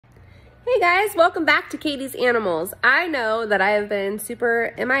Hey guys, welcome back to Cadys Animals. I know that I have been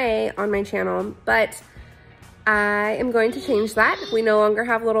super MIA on my channel, but I am going to change that. We no longer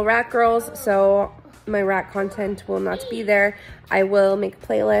have little rat girls, so my rat content will not be there. I will make a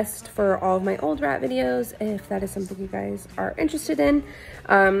playlist for all of my old rat videos if that is something you guys are interested in.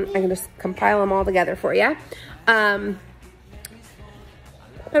 I can just compile them all together for you.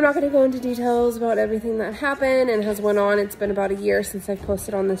 I'm not going to go into details about everything that happened and has went on. It's been about a year since I've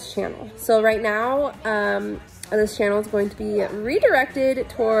posted on this channel. So right now, this channel is going to be redirected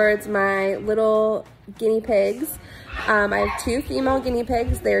towards my little guinea pigs. I have two female guinea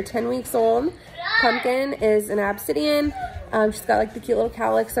pigs. They're 10 weeks old. Pumpkin is an Abyssinian. She's got like the cute little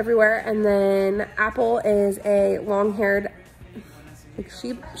cowlicks everywhere. And then Apple is a long-haired like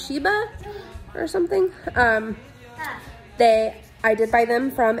Sheba or something. I did buy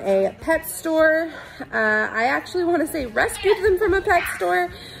them from a pet store. I actually want to say rescued them from a pet store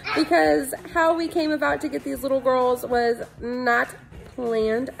because how we came about to get these little girls was not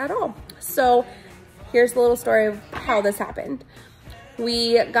planned at all. So here's the little story of how this happened.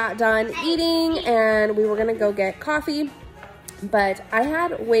 We got done eating and we were gonna go get coffee, but I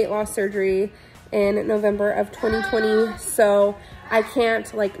had weight loss surgery in November of 2020, so I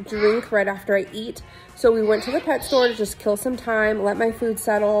can't like drink right after I eat. So we went to the pet store to just kill some time, let my food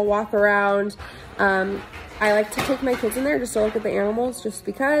settle, walk around. I like to take my kids in there just to look at the animals just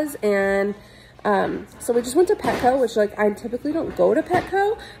because. And so we just went to Petco, which like I typically don't go to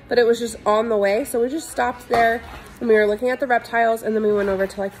Petco, but it was just on the way. So we just stopped there and we were looking at the reptiles, and then we went over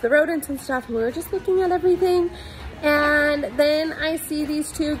to like the rodents and stuff, and we were just looking at everything. And then I see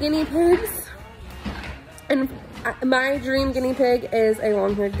these two guinea pigs, and my dream guinea pig is a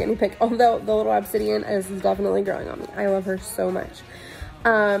long-haired guinea pig, although the little Abyssinian is definitely growing on me. I love her so much.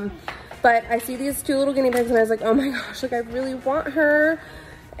 But I see these two little guinea pigs and I was like, oh my gosh, like I really want her.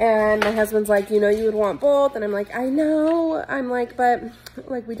 And my husband's like, you know, you would want both. And I'm like, I know. I'm like, but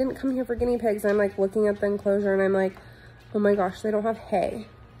like we didn't come here for guinea pigs. And I'm like looking at the enclosure and I'm like, oh my gosh, they don't have hay.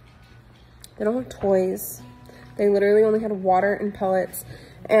 They don't have toys. They literally only had water and pellets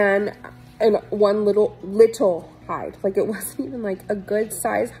and one little hide. Like it wasn't even like a good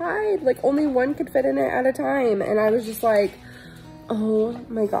size hide. Like only one could fit in it at a time. And I was just like, oh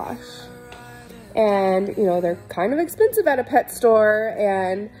my gosh. And you know, they're kind of expensive at a pet store.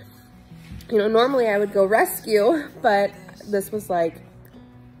 And you know, normally I would go rescue, but this was like,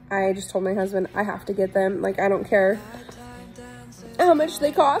 I just told my husband, I have to get them. Like, I don't care how much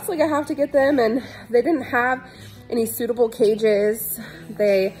they cost. Like I have to get them. And they didn't have any suitable cages.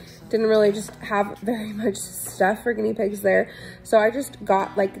 They didn't really just have very much stuff for guinea pigs there. So I just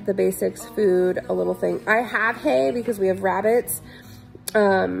got like the basics, food, a little thing. I have hay because we have rabbits.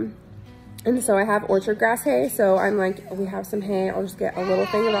 And so I have orchard grass hay. So I'm like, we have some hay. I'll just get a little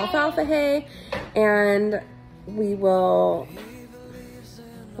thing of alfalfa hay and we'll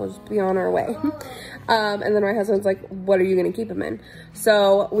just be on our way. And then my husband's like, what are you gonna keep them in?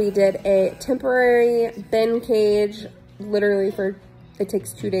 So we did a temporary bin cage, literally for, it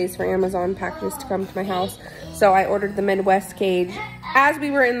takes 2 days for Amazon packages to come to my house. So I ordered the Midwest cage as we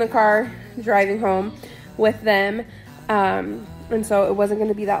were in the car driving home with them. And so it wasn't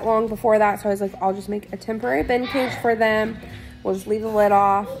gonna be that long before that. So I was like, I'll just make a temporary bin cage for them. We'll just leave the lid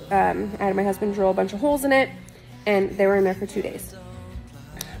off. I had my husband drill a bunch of holes in it and they were in there for 2 days.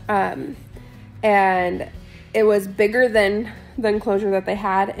 And it was bigger than the enclosure that they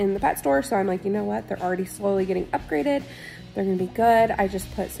had in the pet store. So I'm like, you know what? They're already slowly getting upgraded. They're gonna be good. I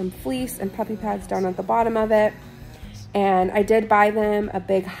just put some fleece and puppy pads down at the bottom of it. And I did buy them a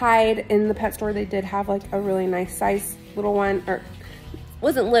big hide in the pet store. They did have like a really nice size little one, or it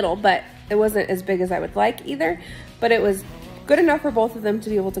wasn't little, but it wasn't as big as I would like either. But it was good enough for both of them to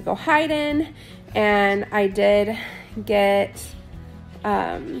be able to go hide in. And I did get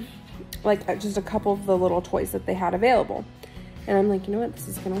like just a couple of the little toys that they had available. And I'm like, you know what, this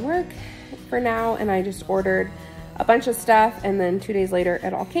is gonna work for now. And I just ordered a bunch of stuff, and then 2 days later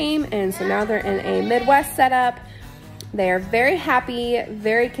it all came. And so now they're in a Midwest setup. They are very happy,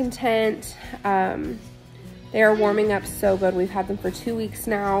 very content. They are warming up so good. We've had them for 2 weeks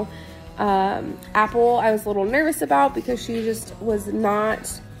now. Apple, I was a little nervous about because she just was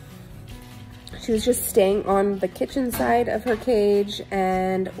just staying on the kitchen side of her cage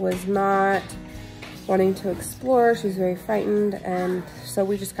and was not wanting to explore. She's very frightened, and so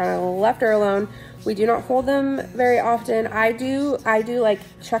we just kind of left her alone. We do not hold them very often. I do like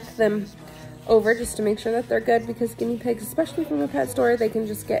check them over just to make sure that they're good, because guinea pigs, especially from a pet store, they can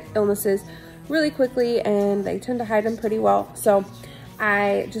just get illnesses really quickly and they tend to hide them pretty well. So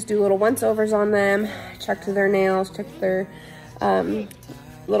I just do little once overs on them, check to their nails, check their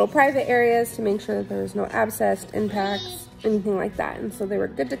little private areas to make sure that there was no abscess, impacts, anything like that. And so they were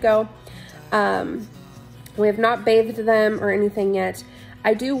good to go. We have not bathed them or anything yet.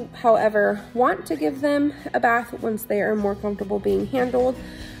 I do, however, want to give them a bath once they are more comfortable being handled,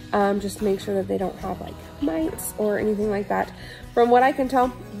 just to make sure that they don't have like mites or anything like that. From what I can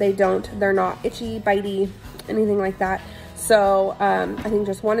tell, they don't. They're not itchy, bitey, anything like that. So I think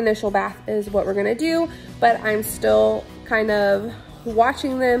just one initial bath is what we're gonna do, but I'm still kind of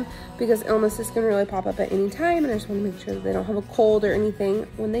watching them because illnesses can really pop up at any time, and I just want to make sure that they don't have a cold or anything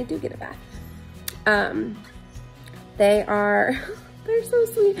when they do get a bath. They're so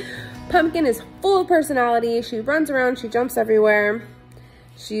sweet. Pumpkin is full of personality. She runs around, she jumps everywhere.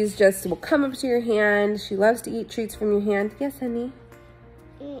 She's just, will come up to your hand. She loves to eat treats from your hand. Yes, honey?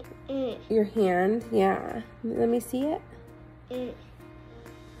 Your hand, yeah. Let me see it.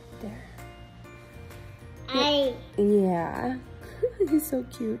 There. Yeah. He's so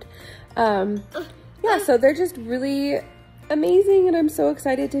cute. Yeah, so they're just really amazing, and I'm so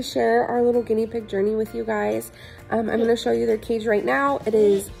excited to share our little guinea pig journey with you guys. I'm going to show you their cage right now. It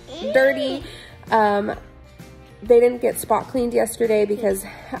is dirty. They didn't get spot cleaned yesterday because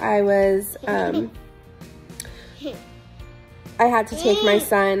I was, I had to take my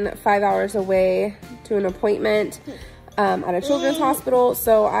son 5 hours away to an appointment at a children's hospital,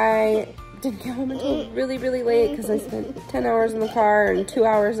 so I didn't get home until really, really late because I spent 10 hours in the car and 2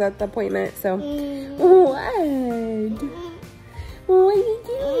 hours at the appointment. So, what are you doing?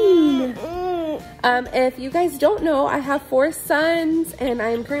 If you guys don't know, I have 4 sons, and I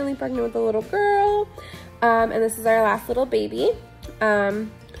am currently pregnant with a little girl, and this is our last little baby.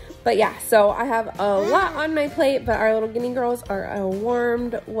 But yeah, so I have a lot on my plate, but our little guinea girls are a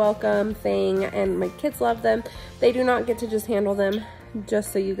warmed welcome thing, and my kids love them. They do not get to just handle them,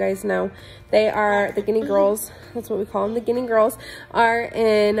 just so you guys know. They are the guinea girls, that's what we call them. The guinea girls are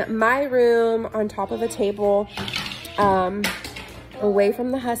in my room on top of a table, away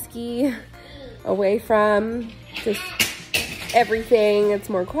from the husky, away from just everything. It's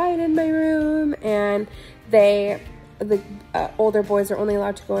more quiet in my room, and the older boys are only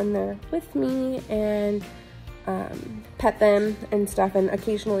allowed to go in there with me and pet them and stuff, and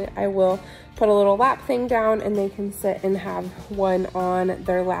occasionally I will put a little lap thing down and they can sit and have one on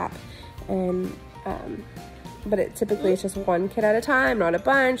their lap, and but typically it's just one kid at a time, not a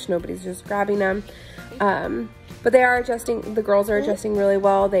bunch. Nobody's just grabbing them. But they are adjusting, the girls are adjusting really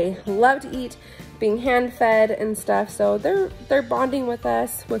well. They love to eat, being hand fed and stuff, so they're bonding with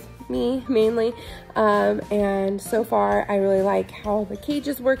us, with me mainly, and so far I really like how the cage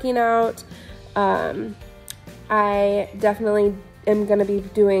is working out. I definitely am going to be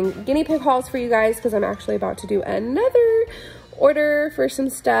doing guinea pig hauls for you guys because I'm actually about to do another order for some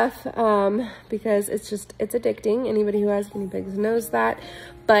stuff, because it's addicting. Anybody who has guinea pigs knows that.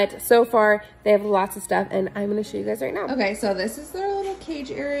 But so far they have lots of stuff, and I'm going to show you guys right now. Okay, so this is their little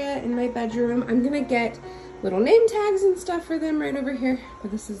cage area in my bedroom. I'm going to get little name tags and stuff for them right over here,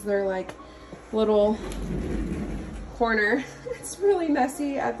 but this is their like little corner. It's really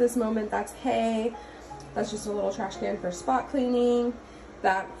messy at this moment. That's hay. That's just a little trash can for spot cleaning.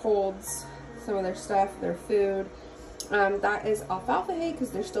 That holds some of their stuff, their food. That is alfalfa hay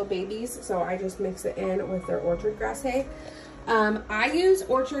because they're still babies, so I just mix it in with their orchard grass hay. I use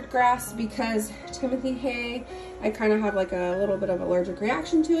orchard grass because Timothy hay, I kind of have like a little bit of allergic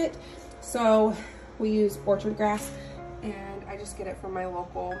reaction to it, so we use orchard grass, and I just get it from my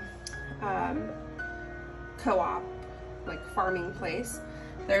local co-op, like farming place.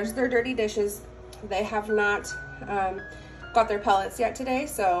 There's their dirty dishes. They have not got their pellets yet today,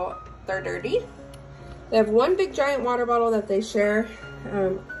 so they're dirty. They have one big giant water bottle that they share.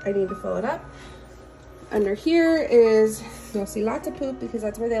 I need to fill it up. Under here is, you'll see lots of poop because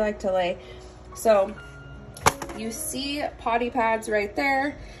that's where they like to lay. So you see potty pads right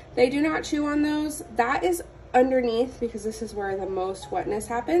there. They do not chew on those. That is underneath because this is where the most wetness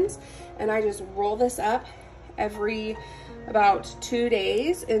happens. And I just roll this up every about 2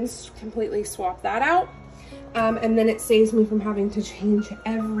 days and completely swap that out. And then it saves me from having to change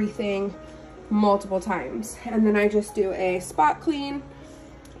everything multiple times. And then I just do a spot clean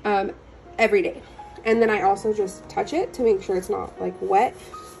every day. And then I also just touch it to make sure it's not like wet.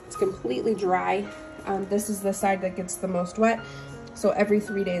 It's completely dry. This is the side that gets the most wet. So every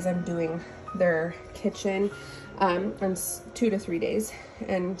 3 days I'm doing their kitchen, and 2 to 3 days,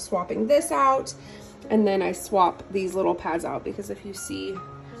 and swapping this out. And then I swap these little pads out because if you see,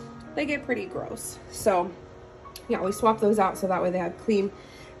 they get pretty gross. So yeah, we swap those out so that way they have clean.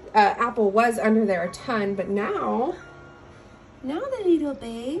 Apple was under there a ton, but now the little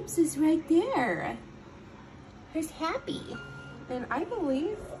babes is right there. Who's happy? And I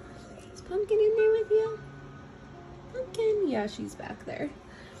believe, is Pumpkin in there with you? Pumpkin, yeah, she's back there.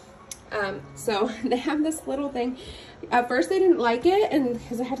 So they have this little thing. At first they didn't like it, and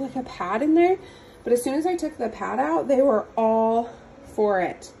because it had like a pad in there, but as soon as I took the pad out, they were all for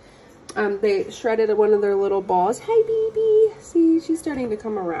it. They shredded one of their little balls. Hi, baby. See, she's starting to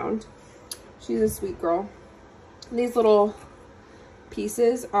come around. She's a sweet girl. These little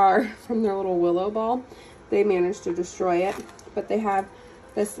pieces are from their little willow ball. They managed to destroy it, but they have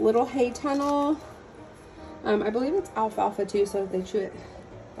this little hay tunnel. I believe it's alfalfa too, so if they chew it,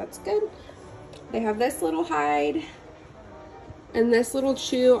 that's good. They have this little hide and this little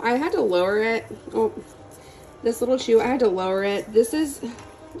chew. I had to lower it. Oh, this little chew, I had to lower it. This is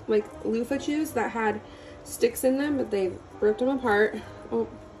like loofah chews that had sticks in them, but they ripped them apart. Oh,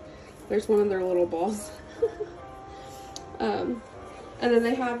 there's one of their little balls. And then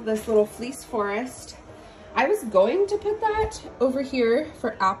they have this little fleece forest. I was going to put that over here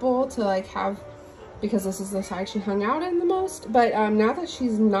for Apple to like have, because this is the side she hung out in the most. But now that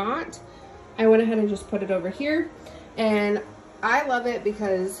she's not, I went ahead and just put it over here. And I love it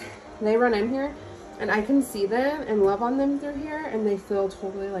because they run in here and I can see them and love on them through here, and they feel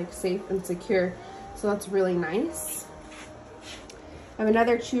totally like safe and secure. So that's really nice. I have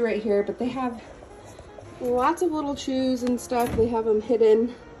another chew right here, but they have lots of little chews and stuff. They have them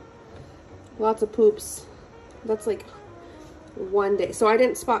hidden. Lots of poops. That's like one day. So I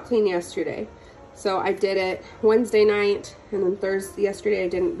didn't spot clean yesterday. So I did it Wednesday night, and then yesterday I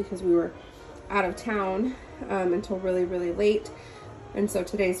didn't because we were out of town until really, really late. And so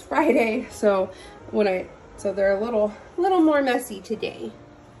today's Friday. So so they're a little more messy today.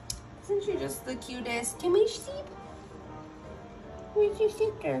 Isn't she just the cutest? Can we see? Where's your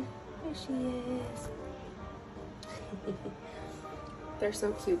sister? There she is. They're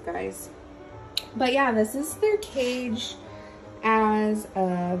so cute, guys. But yeah, this is their cage as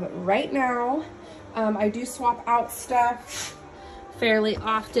of right now. I do swap out stuff fairly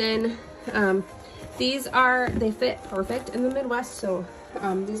often. They fit perfect in the Midwest. So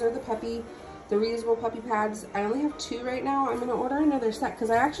these are the reusable puppy pads. I only have 2 right now. I'm gonna order another set because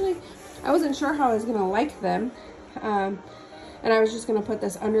I wasn't sure how I was gonna like them. And I was just gonna put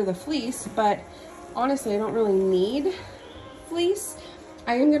this under the fleece, but honestly, I don't really need fleece.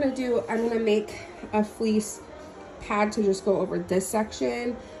 I'm gonna make a fleece pad to just go over this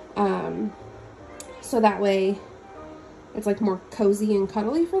section. So that way it's like more cozy and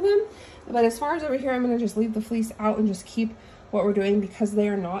cuddly for them. But as far as over here, I'm gonna just leave the fleece out and just keep what we're doing because they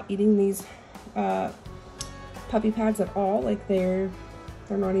are not eating these puppy pads at all. Like they're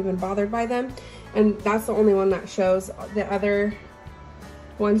not even bothered by them. And that's the only one that shows. The other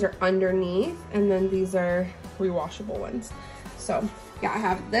ones are underneath, and then these are rewashable ones. So yeah, I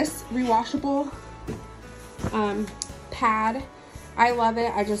have this rewashable pad. I love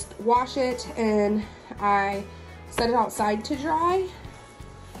it. I just wash it and I set it outside to dry.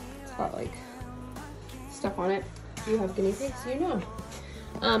 It's got like stuff on it. You have guinea pigs, you know.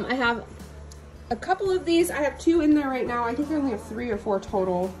 I have a couple of these. I have 2 in there right now. I think I only have 3 or 4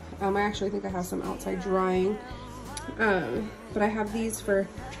 total. I actually think I have some outside drying. But I have these for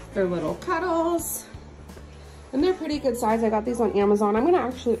their little cuddles. And they're pretty good size. I got these on Amazon. I'm gonna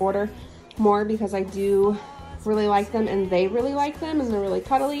actually order more because I do really like them and they really like them and they're really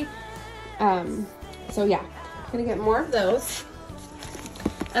cuddly. So yeah, I'm gonna get more of those.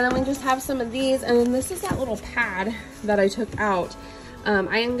 And then we just have some of these, and then this is that little pad that I took out.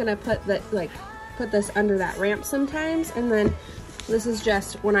 I am gonna put this under that ramp sometimes, and then this is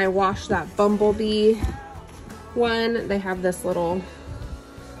just when I wash that bumblebee one, they have this little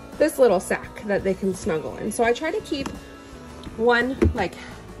sack that they can snuggle in. So I try to keep one like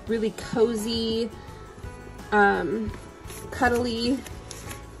really cozy, cuddly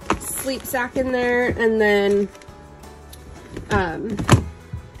sleep sack in there, and then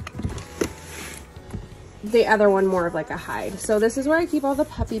the other one more of like a hide. So this is where I keep all the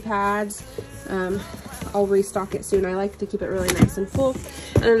puppy pads. I'll restock it soon. I like to keep it really nice and full.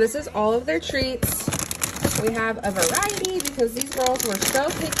 And then this is all of their treats. We have a variety because these girls were so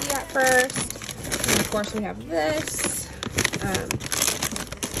picky at first. And of course we have this.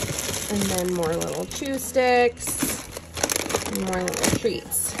 And then more little chew sticks. And more little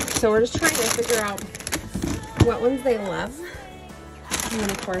treats. So we're just trying to figure out what ones they love. And then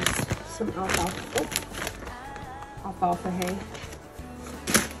of course some alfalfa hay.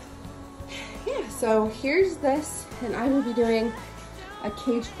 Yeah, so here's this, and I will be doing a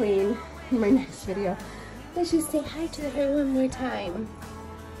cage clean in my next video. Let's just say hi to her one more time.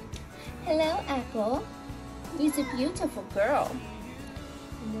 Hello, Apple. You're a beautiful girl.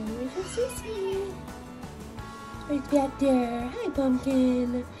 And then there's your sissy. right back there. Hi,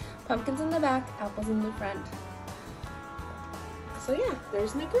 Pumpkin. Pumpkin's in the back, Apple's in the front. So yeah,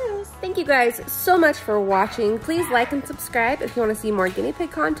 there's my girls. Thank you guys so much for watching. Please like and subscribe if you want to see more guinea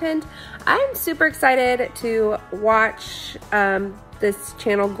pig content. I'm super excited to watch this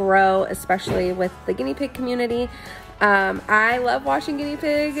channel grow, especially with the guinea pig community. I love watching guinea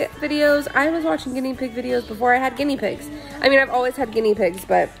pig videos. I was watching guinea pig videos before I had guinea pigs. I mean, I've always had guinea pigs,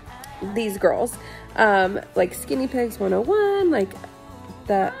 but these girls, like Skinny Pigs 101, like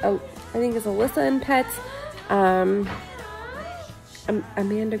the, I think it's Alyssa and Pets,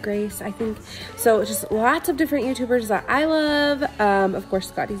 Amanda Grace, I think. So just lots of different YouTubers that I love. Of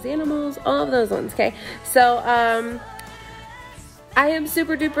course, Cadys Animals, all of those ones, okay? So, I am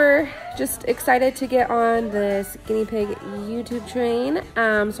super duper just excited to get on this guinea pig YouTube train.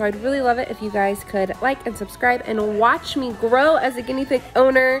 So I'd really love it if you guys could like and subscribe and watch me grow as a guinea pig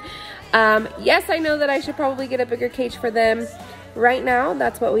owner. Yes, I know that I should probably get a bigger cage for them. Right now,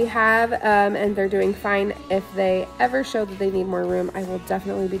 that's what we have, and they're doing fine. If they ever show that they need more room, I will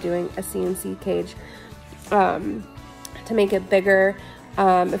definitely be doing a CNC cage to make it bigger.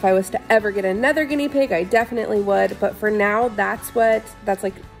 If I was to ever get another guinea pig, I definitely would. But for now, that's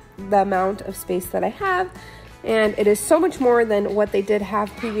like the amount of space that I have. And it is so much more than what they did have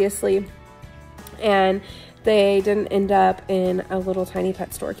previously. And they didn't end up in a little tiny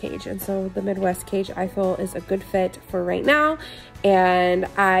pet store cage. And so the Midwest cage, I feel, is a good fit for right now. And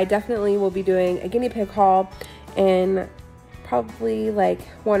I definitely will be doing a guinea pig haul in probably like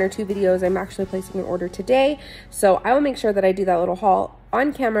 1 or 2 videos. I'm actually placing an order today. So I will make sure that I do that little haul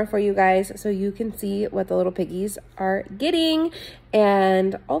on camera for you guys so you can see what the little piggies are getting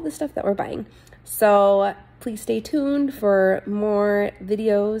and all the stuff that we're buying. So please stay tuned for more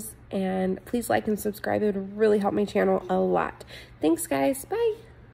videos, and please like and subscribe. It would really help my channel a lot. Thanks, guys. Bye.